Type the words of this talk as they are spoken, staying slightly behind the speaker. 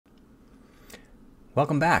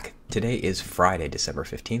Welcome back. Today is Friday, December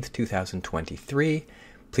 15th, 2023.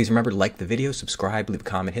 Please remember to like the video, subscribe, leave a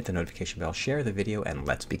comment, hit the notification bell, share the video, and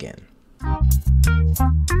let's begin.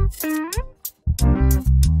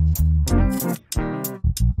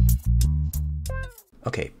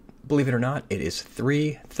 Okay, believe it or not, it is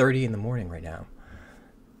 3:30 in the morning right now.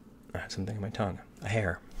 I have something in my tongue. A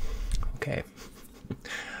hair. Okay.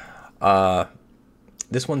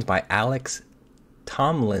 This one's by Alex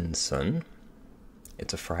Tomlinson.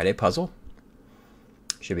 It's a Friday puzzle.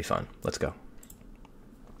 Should be fun. Let's go.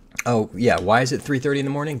 Oh, yeah. Why is it 3:30 in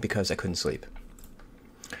the morning? Because I couldn't sleep.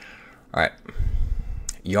 All right.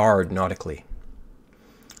 Yard nautically.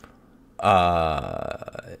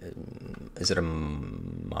 Is it a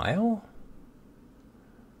mile?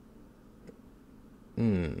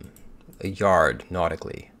 A yard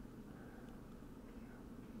nautically.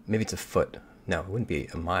 Maybe it's a foot. No, it wouldn't be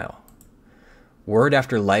a mile. Word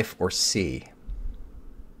after life or sea.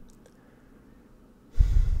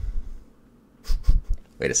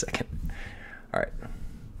 Wait a second. All right.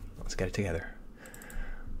 Let's get it together.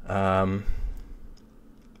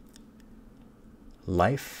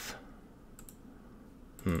 Life.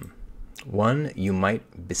 One you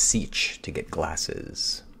might beseech to get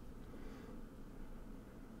glasses.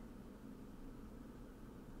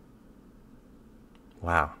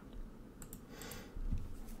 Wow.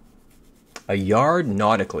 A yard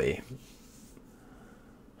nautically.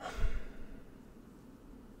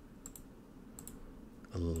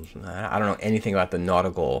 I don't know anything about the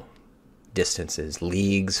nautical distances.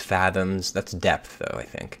 Leagues, fathoms. That's depth, though, I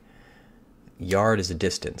think. Yard is a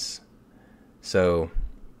distance. So,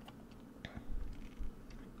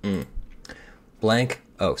 blank.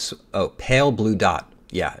 Oh, pale blue dot.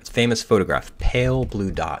 Yeah, it's famous photograph. Pale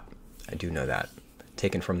blue dot. I do know that.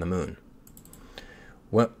 Taken from the moon.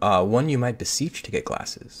 One you might beseech to get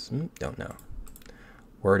glasses. Don't know.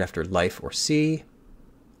 Word after life or sea.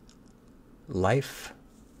 Life.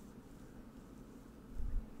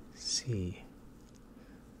 Sea.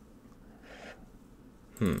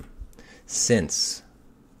 Since.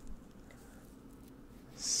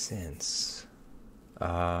 Since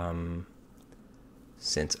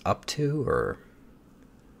up to, or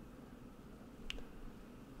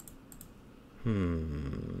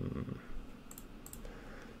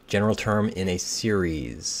general term in a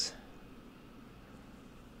series.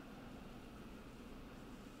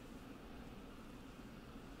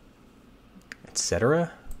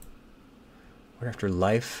 Etc. What after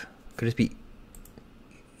life? Could it be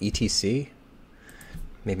etc?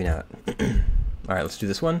 Maybe not. All right, let's do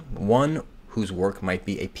this one. One whose work might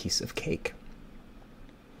be a piece of cake.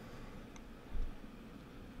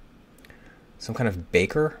 Some kind of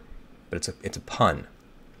baker, but it's a pun.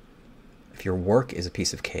 If your work is a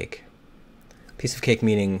piece of cake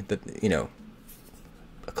meaning that,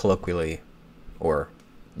 colloquially, or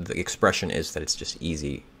the expression is that it's just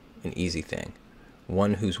easy, an easy thing.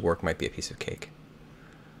 One whose work might be a piece of cake.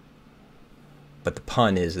 But the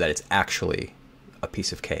pun is that it's actually a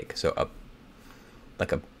piece of cake. So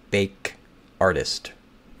like a bake artist,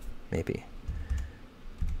 maybe.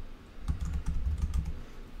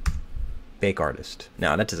 Bake artist.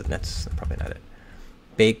 No, that's probably not it.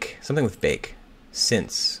 Bake, something with bake.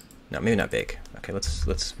 Since. No, maybe not bake. Okay, let's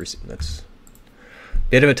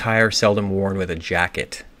bit of attire seldom worn with a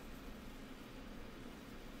jacket.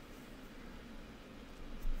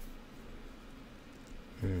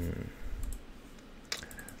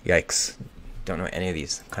 Yikes. Don't know any of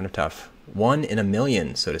these. Kind of tough. One in a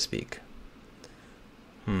million, so to speak.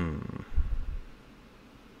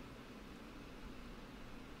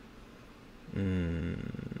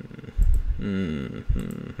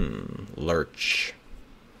 Lurch.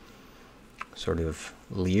 Sort of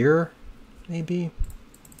leer, maybe?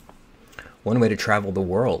 One way to travel the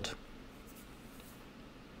world.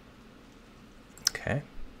 Okay.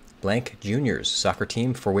 Blank Juniors, soccer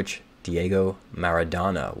team for which Diego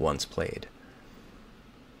Maradona once played.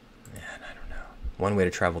 Man, I don't know. One way to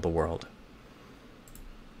travel the world.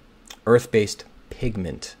 Earth-based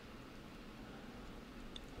pigment.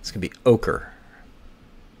 This could be ochre,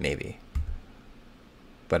 maybe.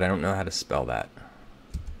 But I don't know how to spell that.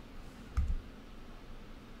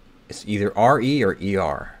 It's either R-E or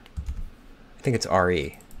E-R. I think it's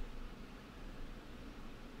R-E.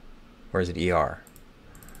 Or is it E-R?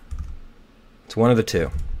 It's one of the two.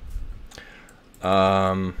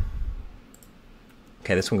 Okay,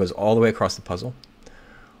 this one goes all the way across the puzzle.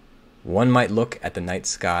 One might look at the night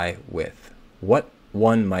sky with. What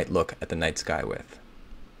one might look at the night sky with.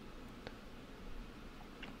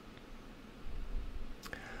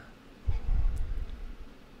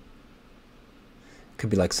 Could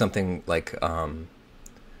be like something like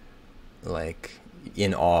like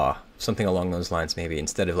in awe, something along those lines. Maybe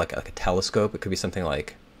instead of like a telescope, it could be something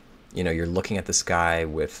like, you know, you're looking at the sky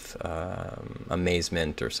with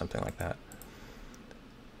amazement or something like that.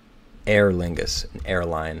 Aer Lingus, an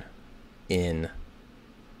airline in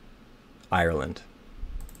Ireland.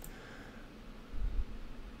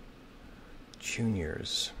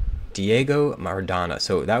 Juniors. Diego Maradona.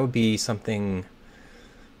 So that would be something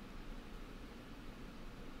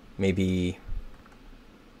maybe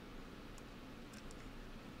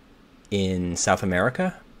in South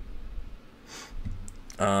America.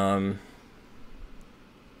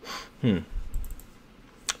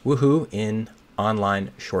 Woohoo in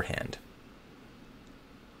online shorthand.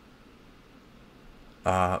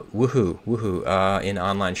 Woohoo in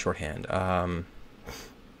online shorthand.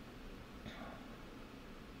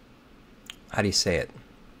 How do you say it?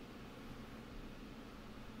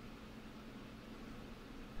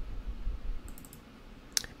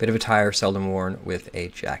 Bit of attire seldom worn with a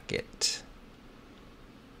jacket.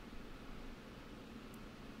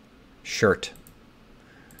 Shirt.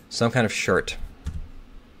 Some kind of shirt.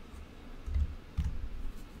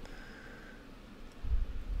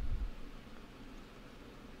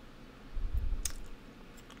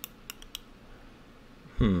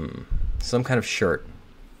 Some kind of shirt.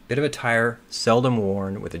 Bit of attire, seldom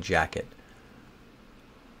worn with a jacket.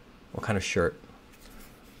 What kind of shirt?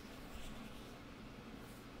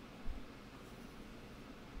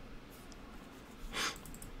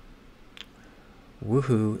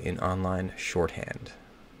 Woohoo in online shorthand.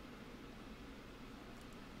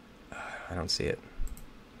 I don't see it.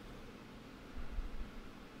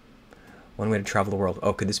 One way to travel the world.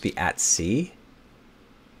 Oh, could this be at sea?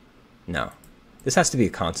 No. This has to be a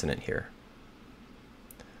consonant here.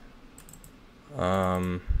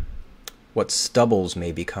 What stubbles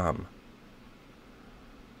may become.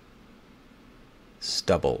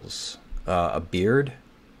 Stubbles. A beard?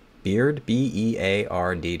 Beard?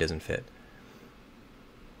 B-E-A-R-D doesn't fit.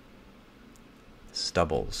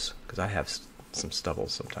 Stubbles. Because I have some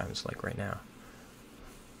stubbles sometimes, like right now.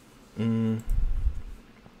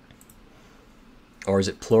 Or is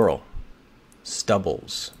it plural?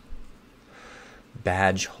 Stubbles.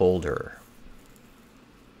 Badge holder.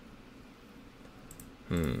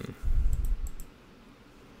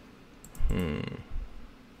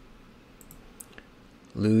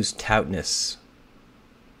 Lose toughness.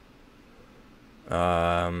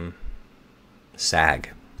 Sag.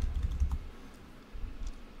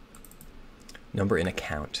 Number in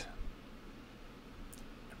account.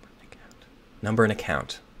 Number in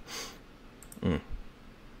account.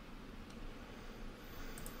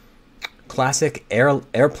 Classic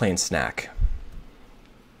airplane snack.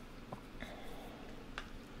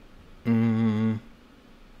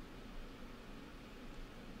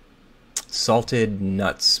 Salted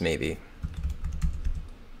nuts, maybe.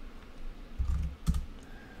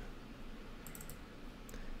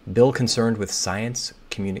 Bill concerned with science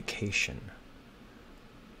communication.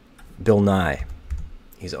 Bill Nye.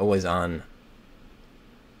 He's always on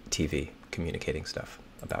TV communicating stuff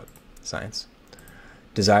about science.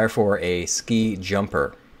 Desire for a ski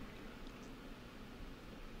jumper.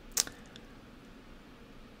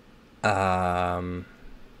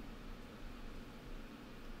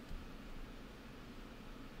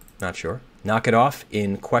 Not sure. Knock it off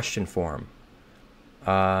in question form.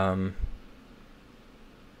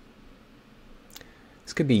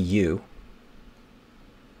 This could be you.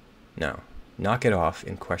 No. Knock it off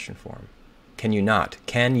in question form. Can you not?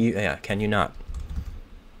 Can you? Yeah, can you not?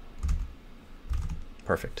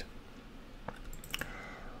 Perfect.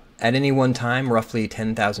 At any one time, roughly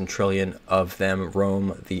 10,000 trillion of them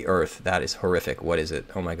roam the earth. That is horrific. What is it?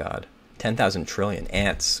 Oh my God. 10,000 trillion.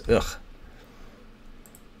 Ants. Ugh.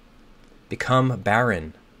 Become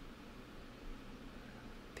barren.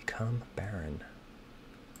 Become barren.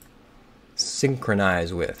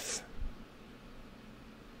 Synchronize with.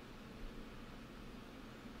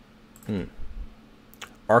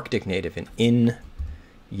 Arctic native. An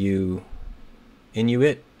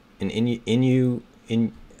Inuit.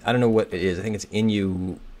 I don't know what it is. I think it's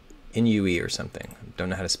Inui or something. Don't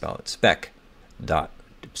know how to spell it. Spec.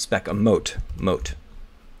 A moat.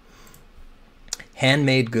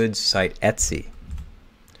 Handmade goods site Etsy.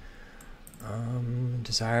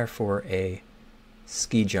 Desire for a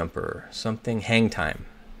ski jumper. Something. Hang time.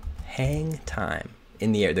 Hang time.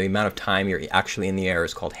 In the air. The amount of time you're actually in the air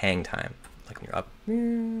is called hang time. Like when you're up.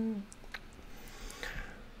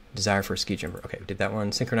 Desire for a ski jumper. Okay, we did that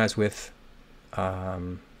one. Synchronize with.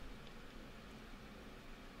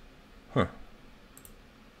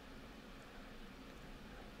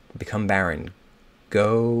 Become barren.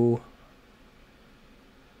 Go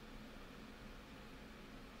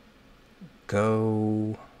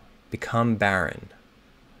Go, become barren.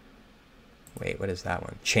 Wait, what is that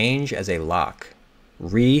one? Change as a lock.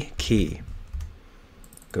 Re-key.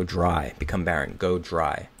 Go dry, become barren, go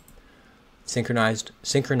dry.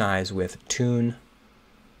 Synchronize with tune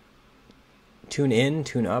in,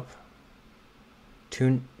 tune up.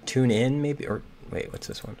 Tune in, maybe? Or, wait, what's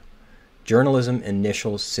this one? Journalism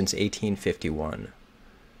initials since 1851.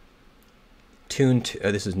 Tune to,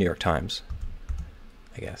 this is New York Times,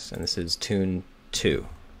 I guess, and this is tune 2.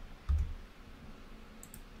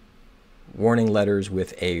 Warning letters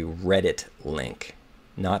with a Reddit link.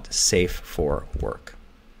 Not safe for work.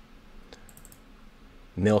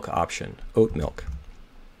 Milk option. Oat milk.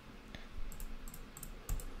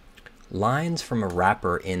 Lines from a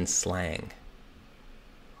rapper in slang.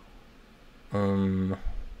 I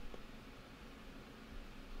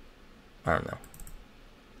don't know.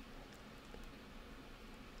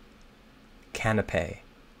 Canapé.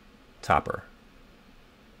 Topper.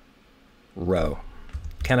 Row.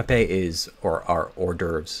 Canapé is or are hors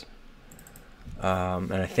d'oeuvres.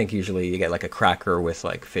 And I think usually you get like a cracker with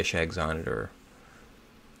like fish eggs on it, or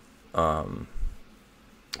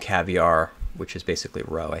caviar, which is basically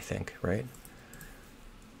roe, I think, right?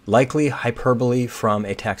 Likely hyperbole from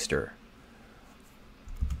a texter.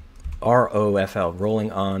 ROFL,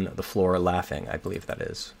 rolling on the floor laughing, I believe that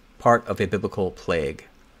is. Part of a biblical plague.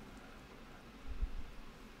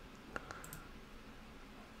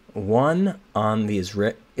 One on the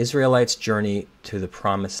Israelites' journey to the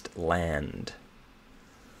promised land.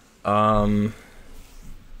 I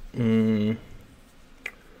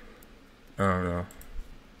don't know.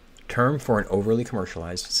 Term for an overly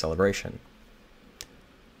commercialized celebration.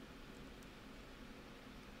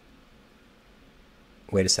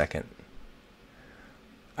 Wait a second.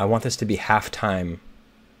 I want this to be halftime.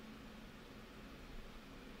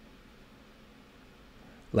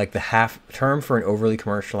 Like the term for an overly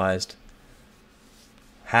commercialized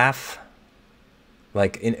half,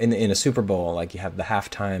 like in a Super Bowl, like you have the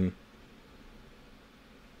halftime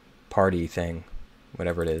party thing,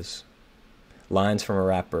 whatever it is. Lines from a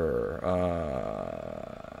rapper.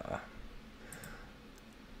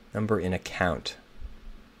 Number in account.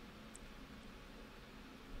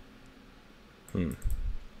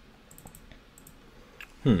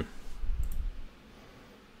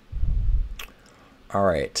 All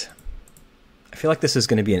right. I feel like this is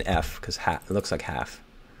going to be an F because it looks like half.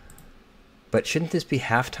 But shouldn't this be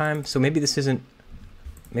halftime? So maybe this isn't.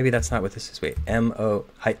 Maybe that's not what this is. Wait,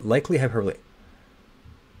 likely hyperbole.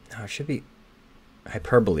 No, it should be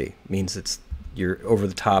hyperbole. Means you're over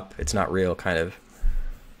the top. It's not real, kind of.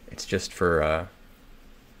 It's just for.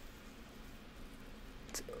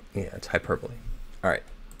 It's hyperbole. All right,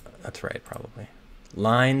 that's right, probably.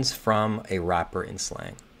 Lines from a rapper in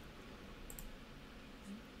slang.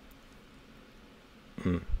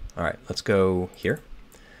 All right, let's go here.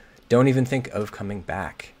 Don't even think of coming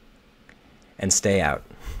back. And stay out.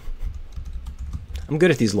 I'm good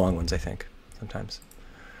at these long ones, I think, sometimes.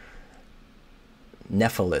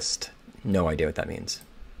 Nephilist. No idea what that means.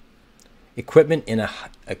 Equipment in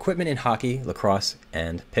hockey, lacrosse,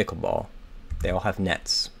 and pickleball. They all have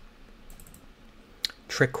nets.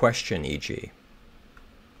 Trick question, e.g.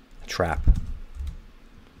 Trap.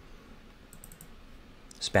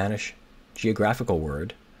 Spanish geographical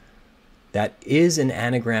word that is an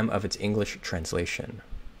anagram of its English translation.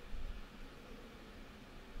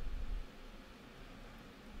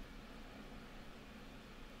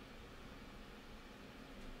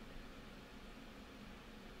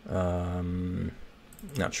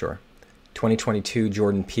 Not sure. 2022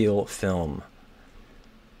 Jordan Peele film.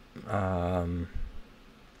 Not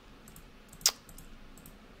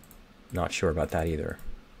sure about that either.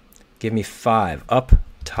 Give me 5. Up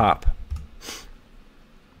top.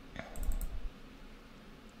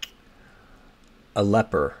 A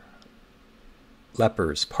leper.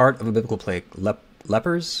 Lepers. Part of a biblical plague.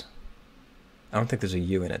 Lepers? I don't think there's a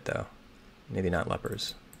U in it, though. Maybe not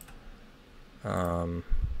lepers.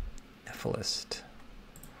 Nephilist.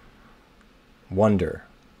 Wonder.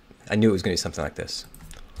 I knew it was going to be something like this.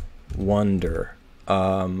 Wonder.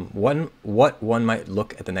 What one might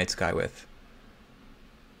look at the night sky with?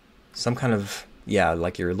 Some kind of, yeah,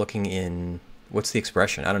 like you're looking in, what's the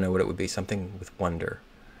expression? I don't know what it would be. Something with wonder.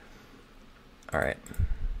 All right.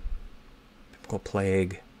 Biblical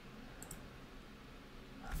plague.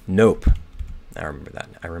 Nope. I remember that.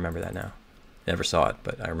 I remember that now. Never saw it,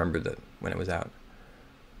 but I remember that when it was out.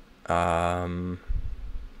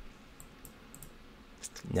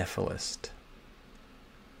 Nephilist.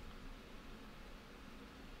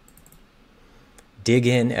 Dig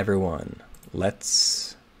in, everyone.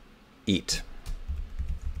 Let's eat.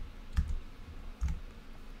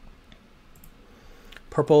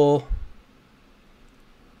 Purple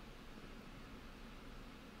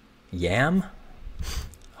yam,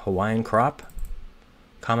 Hawaiian crop,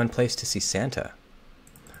 common place to see Santa,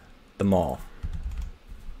 the mall.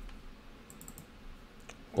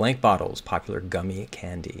 Blank bottles, popular gummy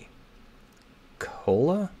candy.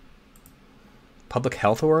 Cola? Public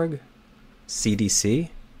Health Org? CDC?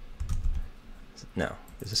 No.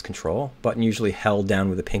 Is this control? Button usually held down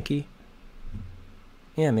with a pinky?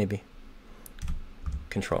 Yeah, maybe.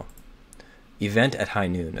 Control. Event at high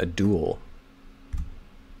noon. A duel.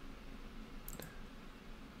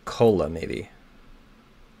 Cola, maybe.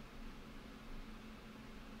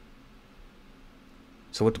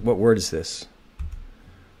 So what word is this?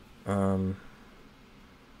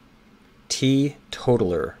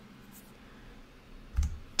 Teetotaler.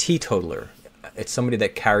 Teetotaler. It's somebody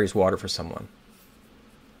that carries water for someone.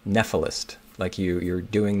 Nephilist. Like you're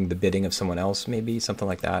doing the bidding of someone else, maybe? Something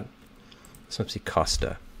like that. This must be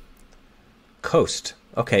Costa. Coast.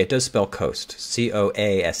 Okay, it does spell coast.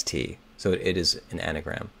 C-O-A-S-T. So it is an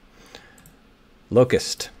anagram.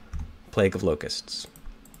 Locust. Plague of locusts.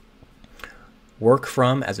 Work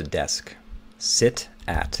from as a desk. Sit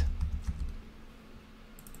at.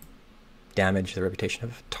 Damage the reputation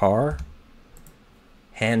of. Tar.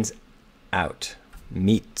 Hands out.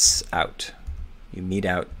 Meets out. You meet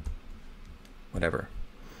out. Whatever.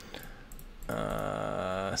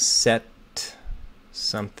 Set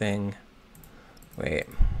something. Wait.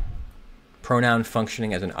 Pronoun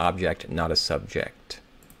functioning as an object, not a subject.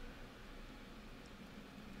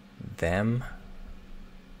 Them.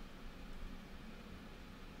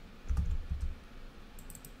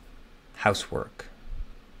 Housework.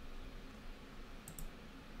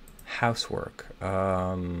 Housework.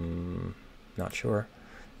 Not sure.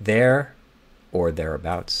 There or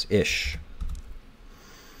thereabouts. Ish.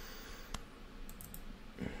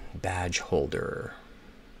 Badge holder.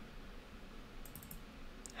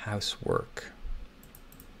 Housework.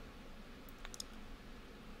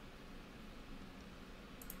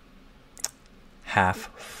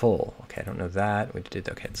 Half full. Okay, I don't know that. We did.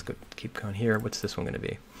 Okay, let's go. Keep going here. What's this one going to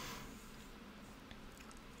be?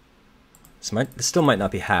 This still might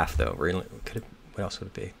not be half though. Really, what else would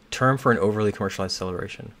it be? Term for an overly commercialized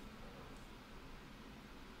celebration.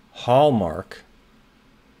 Hallmark.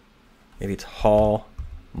 Maybe it's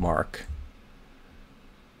hallmark.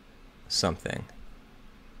 Something.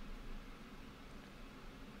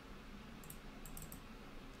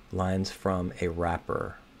 Lines from a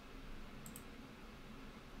rapper.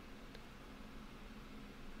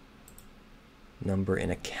 Number in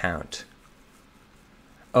a count.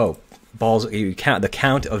 Oh, balls. You count the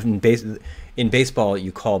count of in baseball.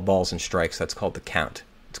 You call balls and strikes. That's called the count.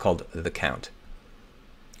 It's called the count.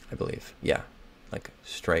 I believe. Yeah, like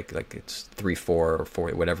strike. Like it's 3, 4, or 4,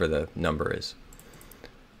 whatever the number is.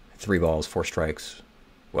 3 balls, 4 strikes.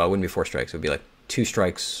 Well, it wouldn't be 4 strikes. It would be like 2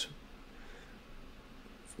 strikes,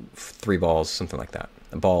 3 balls, something like that.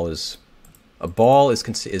 A ball is a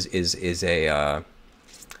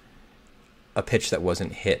pitch that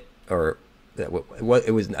wasn't hit, or that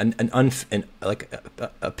it was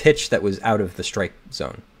a pitch that was out of the strike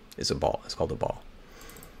zone is a ball. It's called a ball.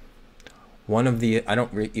 One of the I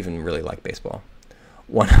don't even really like baseball.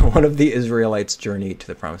 One of the Israelites' journey to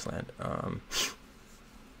the Promised Land.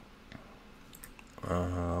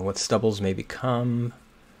 What stubbles may become.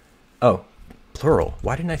 Oh, plural.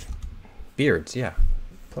 Why didn't I? Beards. Yeah,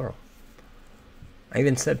 plural. I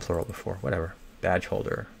even said plural before. Whatever. Badge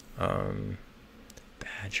holder.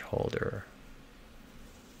 Badge holder.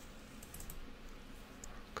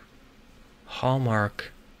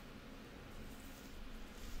 Hallmark.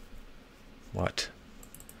 What?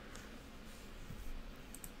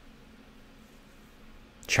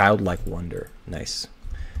 Childlike wonder. Nice.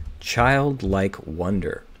 Childlike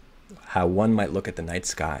wonder. How one might look at the night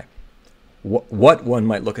sky. What one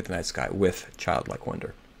might look at the night sky with childlike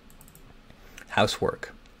wonder.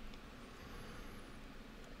 Housework.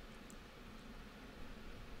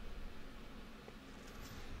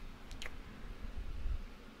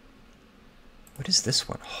 What is this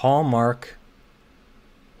one? Hallmark.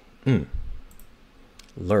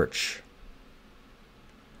 Lurch.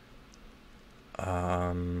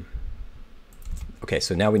 Okay,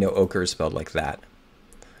 so now we know ochre is spelled like that.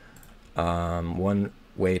 One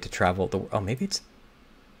way to travel the. Oh, maybe it's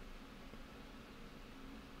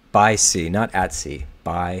by sea, not at sea.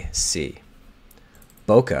 By sea.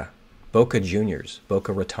 Boca. Boca Juniors.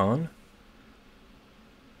 Boca Raton.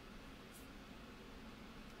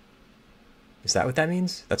 Is that what that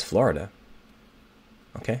means? That's Florida.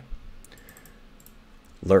 Okay.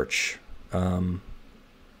 Lurch.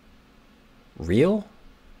 Real?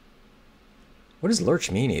 What does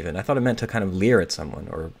lurch mean even? I thought it meant to kind of leer at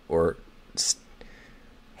someone or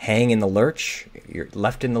hang in the lurch. You're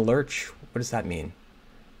left in the lurch. What does that mean?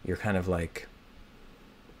 You're kind of like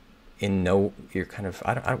you're kind of,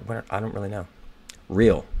 I don't really know.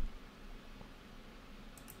 Real.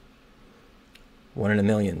 1 in a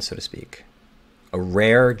million, so to speak. A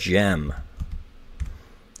rare gem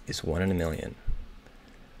is 1 in a million.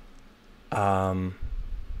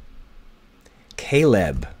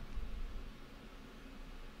 Caleb.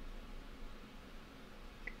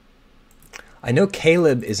 I know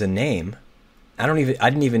Caleb is a name. I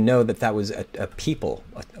didn't even know that was a people.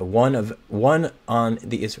 One on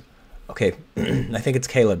the Israel. Okay, I think it's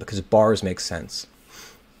Caleb because bars make sense.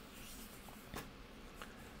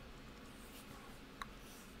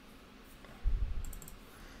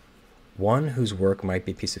 One whose work might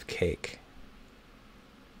be a piece of cake.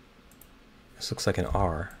 This looks like an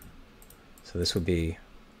R. So this would be...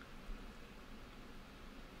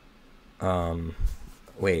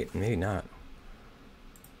 wait, maybe not.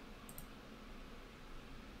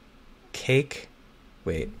 Cake.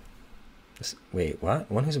 Wait. Wait,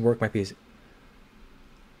 what? One whose work might be...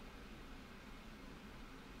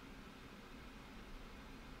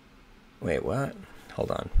 Wait, what?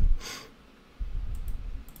 Hold on.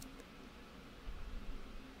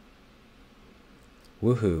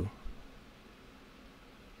 Woohoo.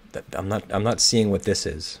 I'm not seeing what this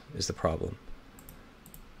is the problem.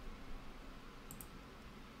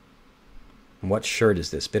 What shirt is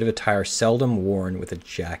this? Bit of attire seldom worn with a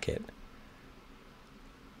jacket.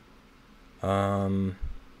 I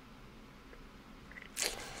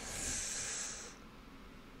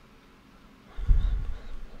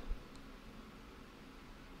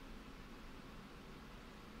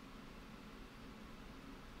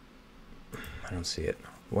don't see it.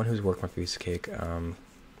 One whose work might be a piece of cake.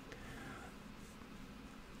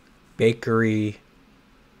 Bakery.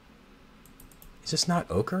 Is this not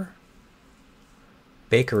ochre?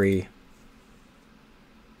 Bakery.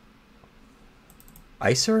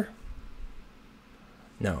 Icer?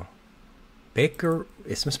 No. Baker.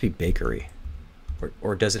 This must be bakery.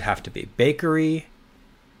 Or does it have to be? Bakery.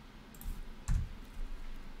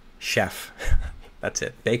 Chef. That's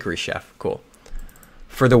it. Bakery chef. Cool.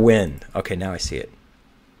 For the win. Okay, now I see it.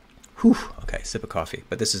 Whew. Okay, sip of coffee.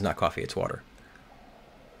 But this is not coffee, it's water.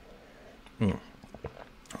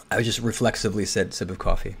 I just reflexively said sip of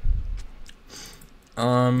coffee.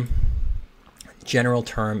 General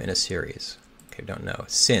term in a series. Okay, don't know.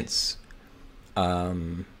 Since.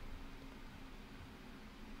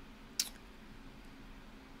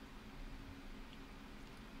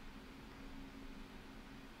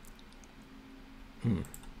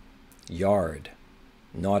 Yard.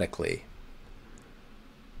 Nautically.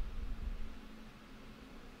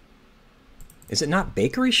 Is it not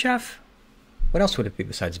bakery chef? What else would it be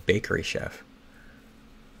besides bakery chef?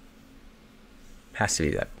 Has to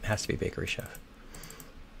be that. Has to be bakery chef.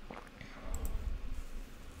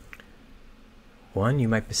 One you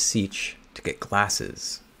might beseech to get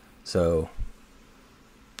glasses. So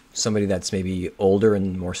somebody that's maybe older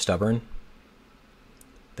and more stubborn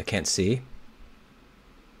that can't see.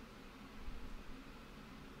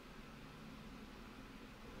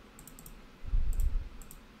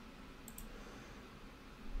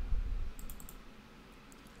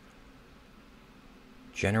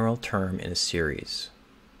 General term in a series.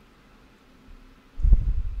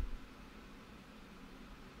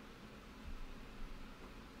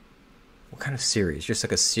 What kind of series? Just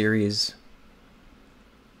like a series.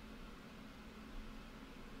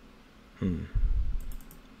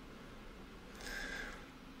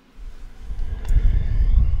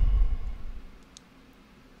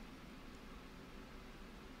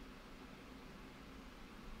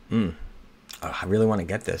 Oh, I really want to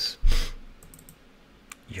get this.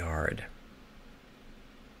 Yard.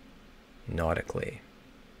 Nautically.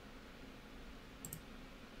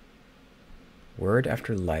 Word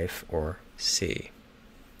after life or sea.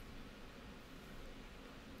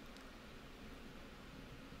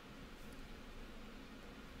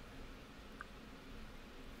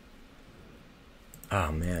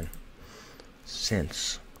 Oh man.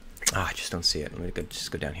 Since. I just don't see it. Let me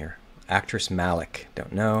just go down here. Actress Malik.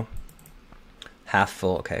 Don't know. Half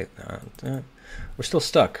full. Okay. We're still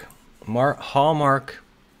stuck. Hallmark.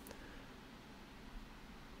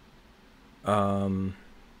 All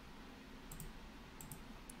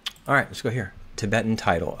right, let's go here. Tibetan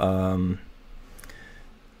title.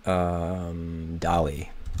 Dali.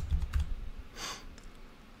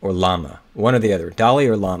 Or Lama. One or the other. Dali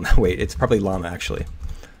or Lama. Wait, it's probably Lama, actually.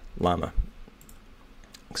 Lama.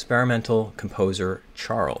 Experimental composer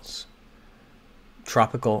Charles.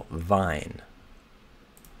 Tropical vine.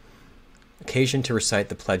 Occasion to recite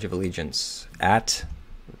the Pledge of Allegiance. At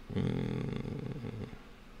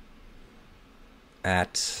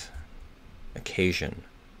occasion.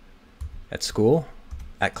 At school?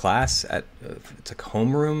 At class? At it's like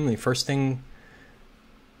homeroom? The first thing...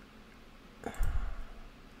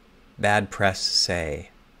 Bad press say.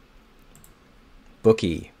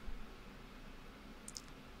 Bookie.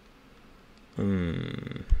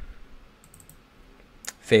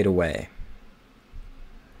 Fade away.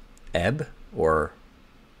 Ebb? Or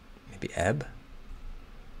maybe ebb?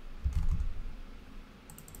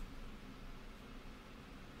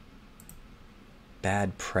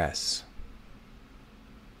 Bad press.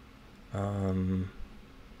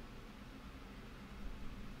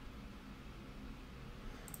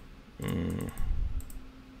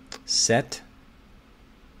 Set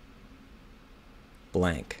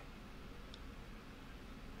blank.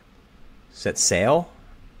 Set sail?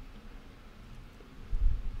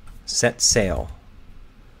 Set sail.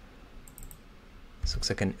 This looks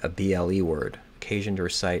like a BLE word. Occasion to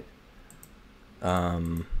recite.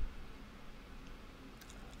 Oh.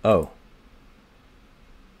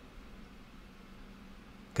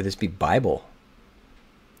 Could this be Bible?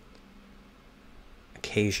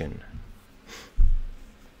 Occasion.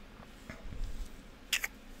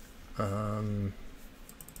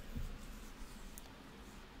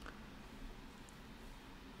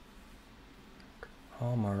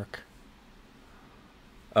 Hallmark.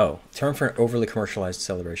 Oh, term for an overly commercialized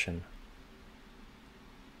celebration.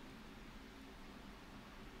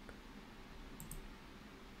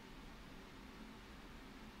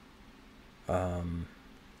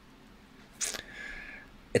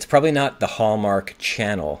 It's probably not the Hallmark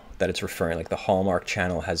channel that it's referring. Like the Hallmark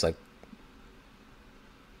channel has like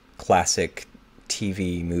classic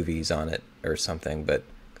TV movies on it or something, but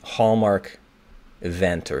Hallmark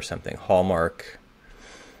event or something. Hallmark,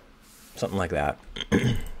 something like that.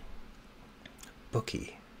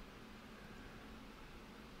 Bookie.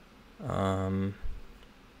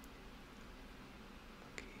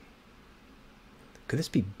 Could this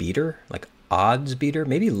be beater? Like odds beater?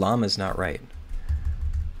 Maybe llama's not right.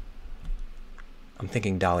 I'm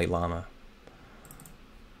thinking Dalai Lama.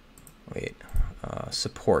 Wait.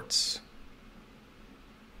 Supports.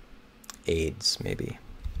 Aids, maybe.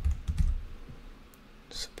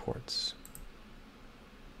 Supports.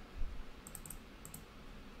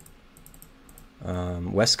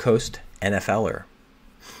 West Coast NFLer.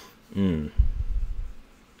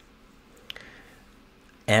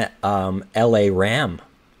 LA Ram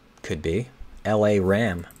could be. LA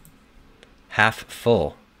Ram. Half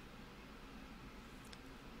full.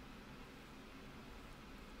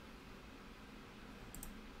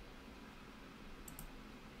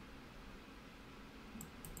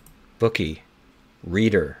 Bookie.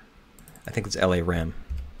 Reader. I think it's LA Ram.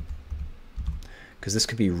 Because this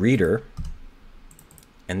could be reader.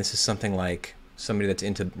 And this is something like somebody that's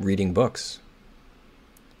into reading books.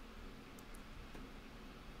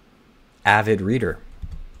 Avid reader.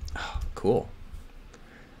 Oh, cool.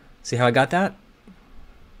 See how I got that?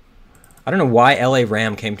 I don't know why LA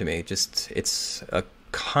Ram came to me. Just it's a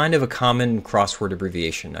kind of a common crossword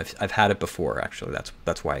abbreviation. I've had it before actually.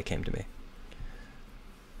 That's why it came to me.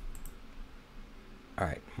 All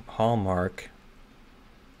right, Hallmark.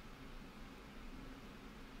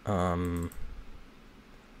 All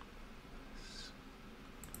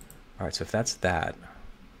right, so if that's that,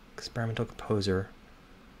 experimental composer.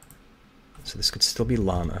 So this could still be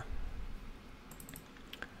llama.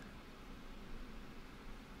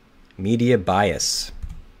 Media bias.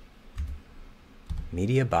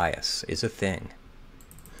 Media bias is a thing.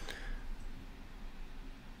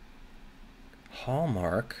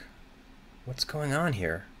 Hallmark. What's going on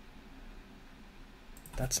here?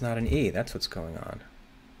 That's not an E. That's what's going on.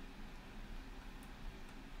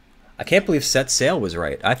 I can't believe set sail was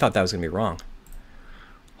right. I thought that was going to be wrong.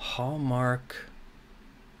 Hallmark.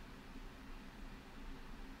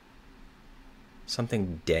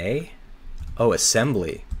 Something day? Oh,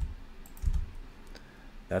 assembly.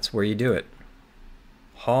 That's where you do it.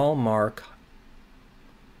 Hallmark.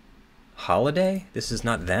 Holiday? This is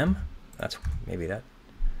not them? That's maybe that.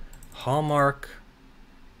 Hallmark.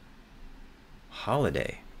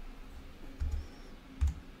 Holiday.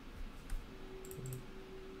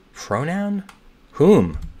 Pronoun?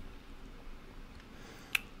 Whom?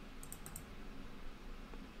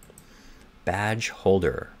 Badge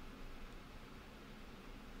holder.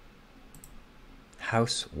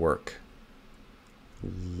 Housework.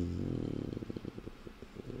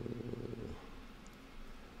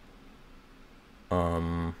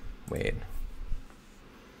 Wait.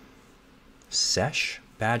 Sesh?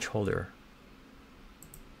 Badge holder.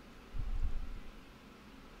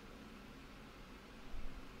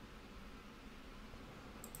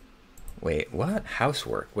 Wait, what?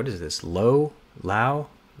 Housework. What is this? Low? Lao?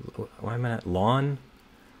 Why am I not? Lawn?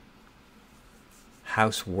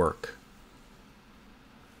 Housework.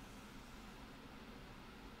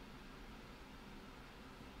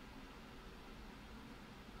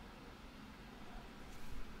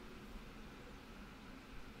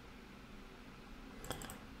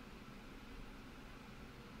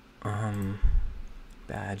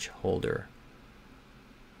 Badge holder.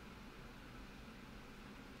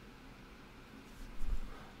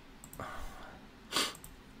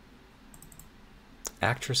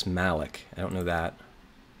 Actress Malik. I don't know that.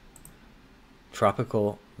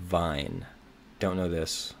 Tropical Vine. Don't know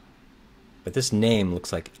this. But this name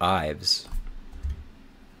looks like Ives.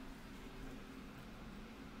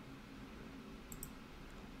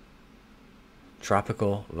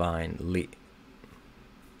 Tropical Vine.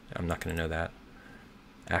 I'm not going to know that.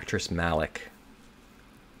 Actress Malik.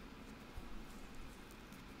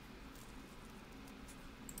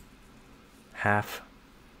 Half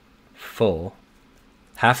full.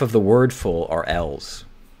 Half of the word full are L's.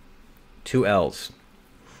 2 L's.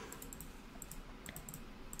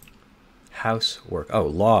 Housework. Oh,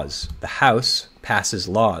 laws. The house passes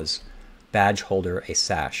laws. Badge holder, a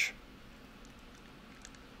sash.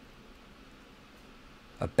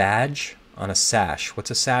 A badge on a sash.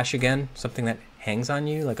 What's a sash again? Something that hangs on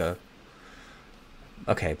you, like a...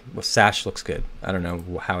 Okay, well, sash looks good. I don't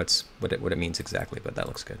know how it's what it means exactly, but that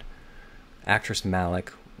looks good. Actress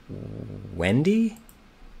Malik. Wendy?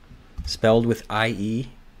 Spelled with I-E.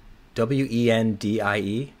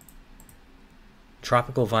 W-E-N-D-I-E.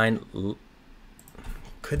 Tropical Vine.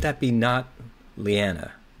 Could that be not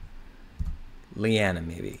Leanna? Leanna,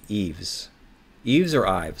 maybe. Eves. Eves or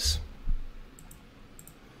Ives?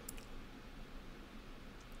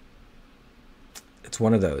 It's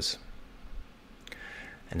one of those.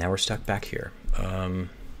 And now we're stuck back here. God,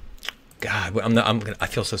 I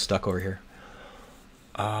feel so stuck over here.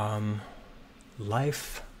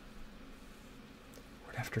 Life.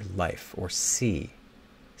 Word after life, or C.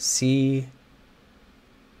 C.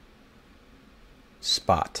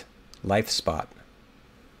 Spot. Life spot.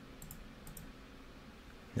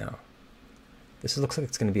 No. This looks like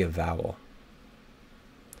it's going to be a vowel.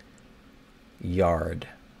 Yard.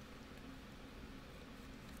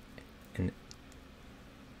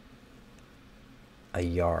 A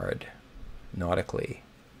yard, nautically.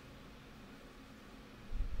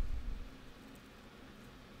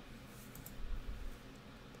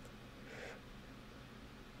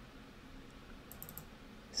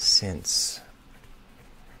 Since.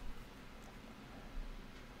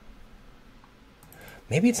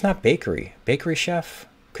 Maybe it's not bakery. Bakery chef?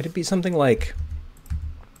 Could it be something like...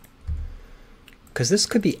 Because this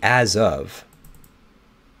could be as of...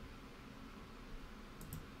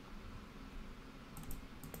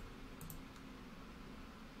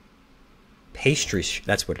 Pastry,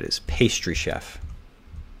 that's what it is. Pastry chef.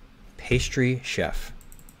 Pastry chef.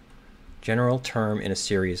 General term in a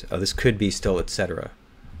series. Oh, this could be still, etc.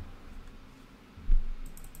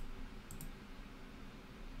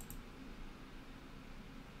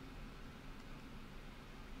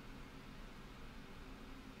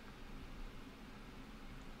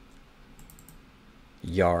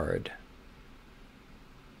 Yard.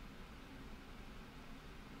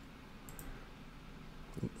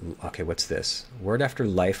 Okay, what's this? Word after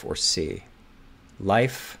life or C.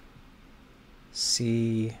 Life,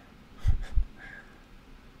 C.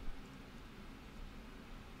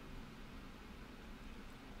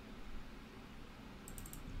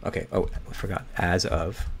 Okay, oh, I forgot. As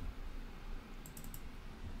of.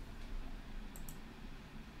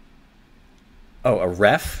 Oh, a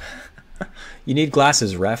ref? You need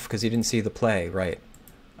glasses, ref, because you didn't see the play, right.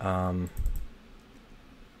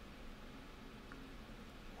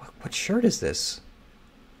 What shirt is this?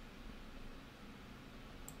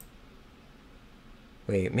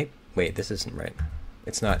 Wait, this isn't right.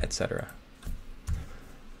 It's not, etc.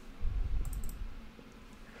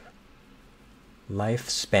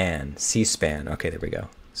 Lifespan. C-span. Okay, there we go.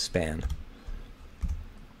 Span.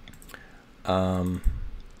 I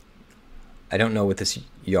don't know what this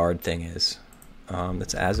yard thing is.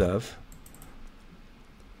 That's as of.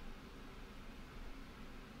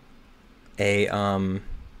 A,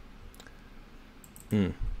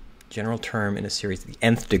 general term in a series, the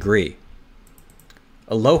nth degree.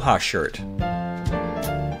 Aloha shirt.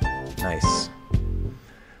 Nice.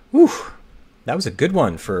 Whew. That was a good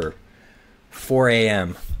one for 4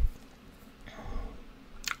 a.m.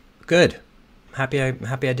 Good. I'm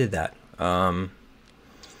happy I did that. I'm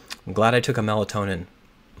glad I took a melatonin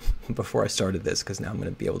before I started this, because now I'm going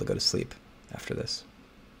to be able to go to sleep after this.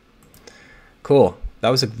 Cool. That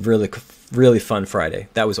was a really fun Friday.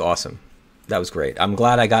 That was awesome. That was great. I'm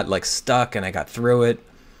glad I got like stuck and I got through it.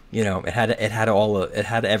 You know, it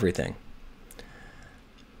had everything.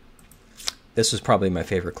 This was probably my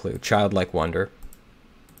favorite clue. Childlike wonder.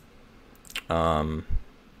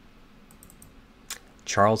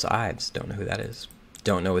 Charles Ives. Don't know who that is.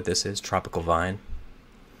 Don't know what this is. Tropical vine.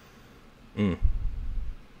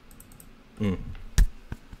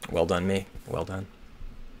 Well done, me. Well done.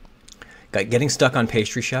 Getting stuck on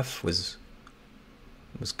pastry chef was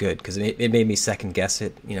good because it made me second guess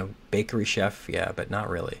it. You know, bakery chef, yeah, but not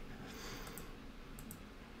really.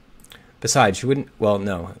 Besides, you wouldn't. Well,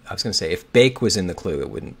 no, I was going to say if bake was in the clue,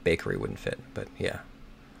 bakery wouldn't fit. But yeah,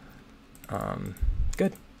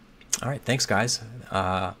 good. All right, thanks, guys.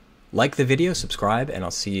 Like the video, subscribe, and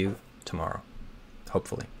I'll see you tomorrow,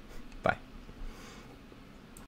 hopefully.